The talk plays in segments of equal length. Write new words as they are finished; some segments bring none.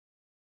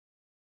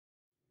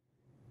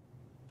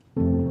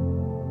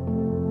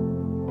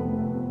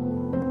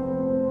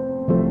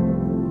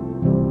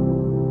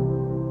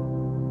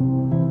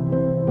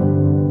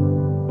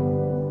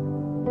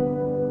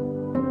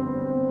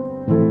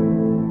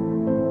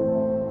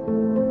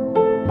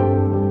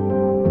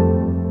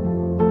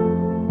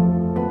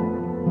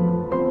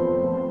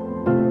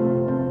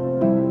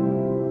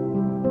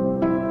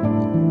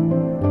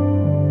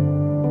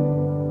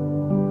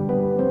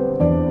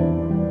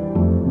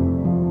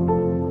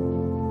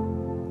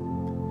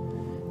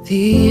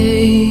The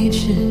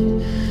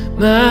ancient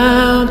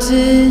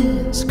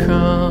mountains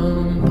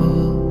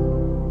crumble,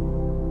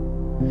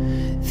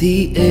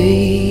 the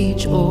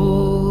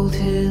age-old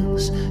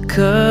hills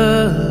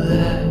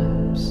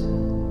collapse.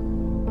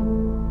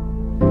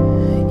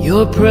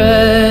 Your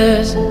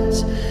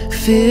presence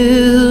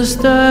fills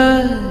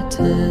the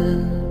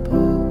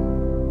temple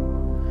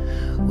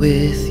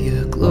with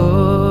your glory,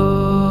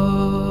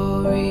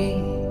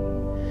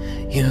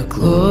 your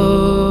glory,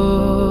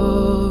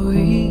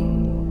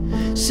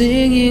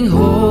 singing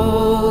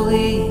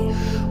holy,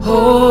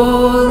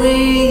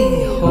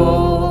 holy,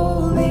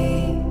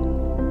 holy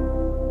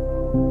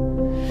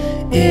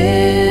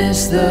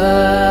is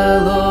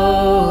the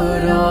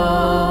Lord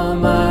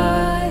Almighty.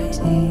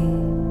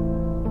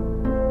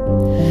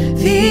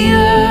 The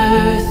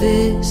earth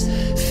is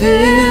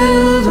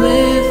filled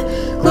with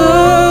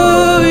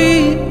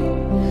glory.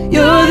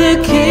 You're the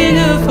King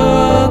of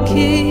all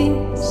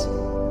kings,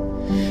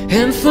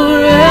 and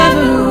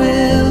forever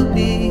will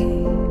be.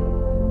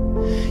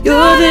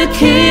 You're the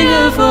King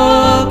of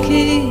all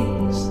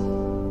kings,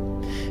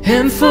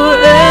 and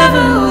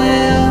forever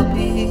will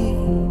be.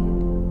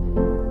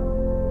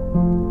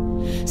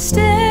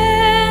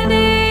 Standing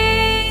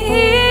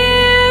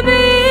here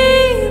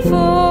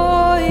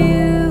before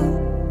you,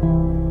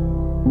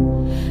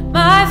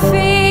 my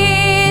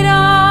feet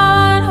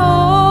on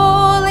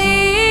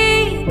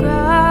holy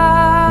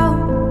ground.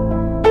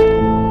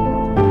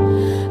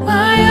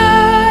 My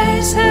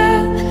eyes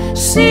have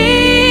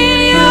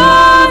seen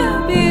your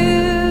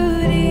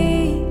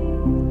beauty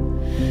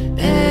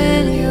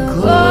and your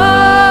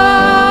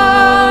glory,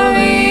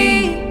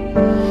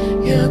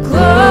 your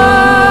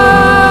glory.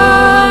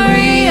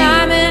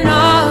 I'm in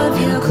awe of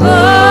your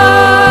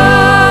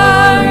glory,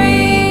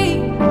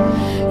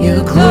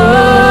 your glory.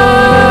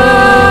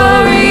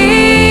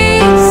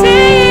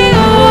 Sing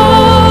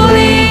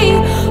holy,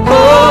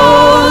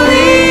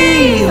 holy,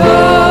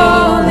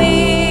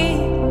 holy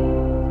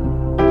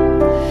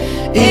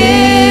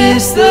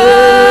is the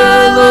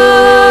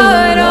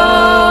Lord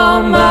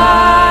Almighty.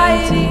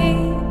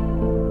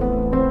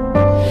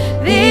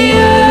 The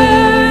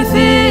earth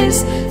is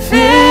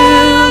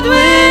filled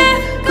with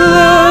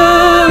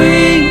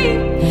glory.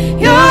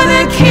 You're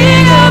the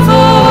King of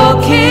all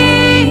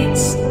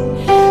kings,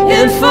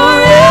 and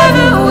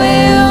forever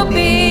will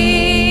be.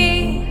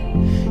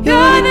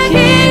 You're the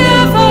King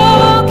of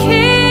all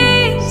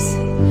kings,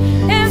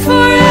 and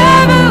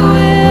forever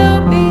will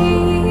be.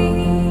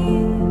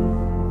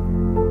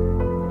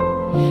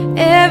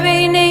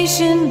 Every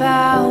nation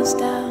bows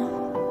down,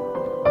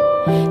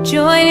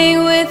 joining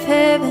with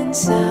heaven's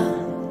sound,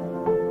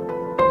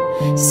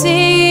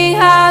 singing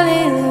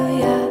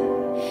hallelujah.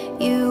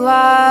 You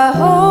are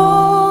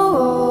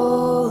holy.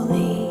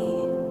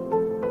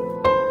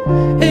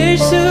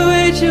 Age to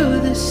age you're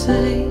the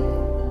same.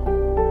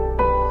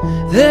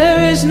 There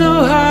is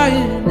no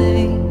higher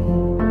name.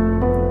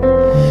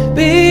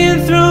 Be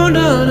enthroned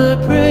on our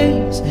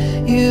praise.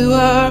 You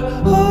are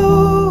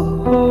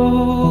holy.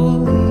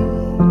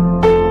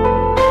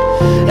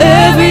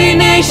 Every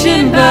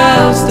nation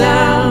bows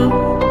down,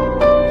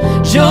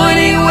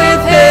 joining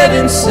with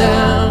heaven's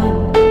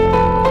sound,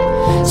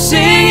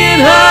 singing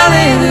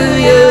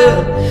hallelujah.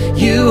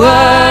 You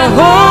are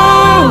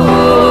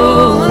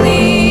holy.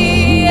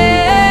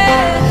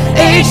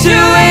 Yeah. Age to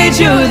age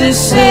you're the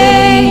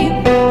same.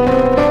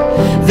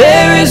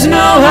 There is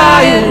no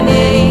higher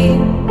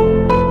name.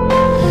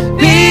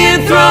 Be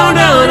enthroned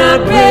on our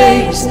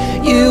praise.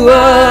 You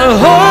are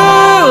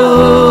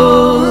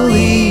holy.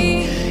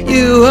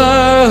 You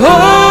are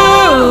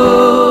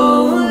holy.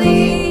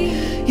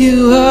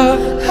 You are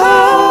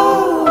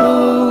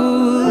holy.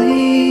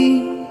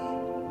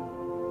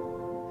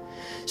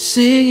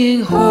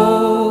 Singing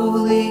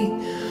holy,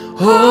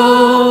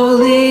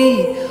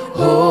 holy,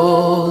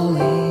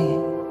 holy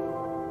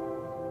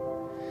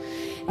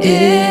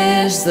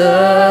is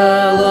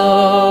the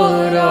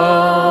Lord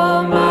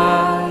Almighty.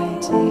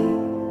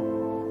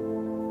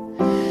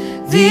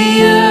 The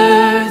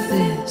earth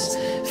is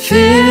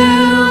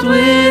filled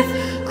with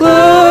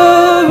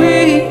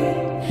glory.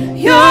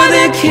 You're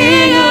the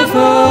King of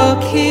all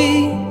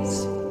kings,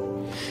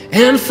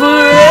 and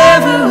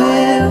forever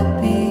will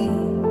be.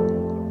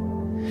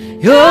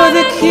 You're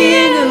the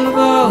King of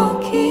all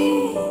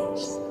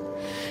kings,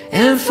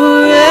 and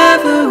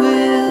forever will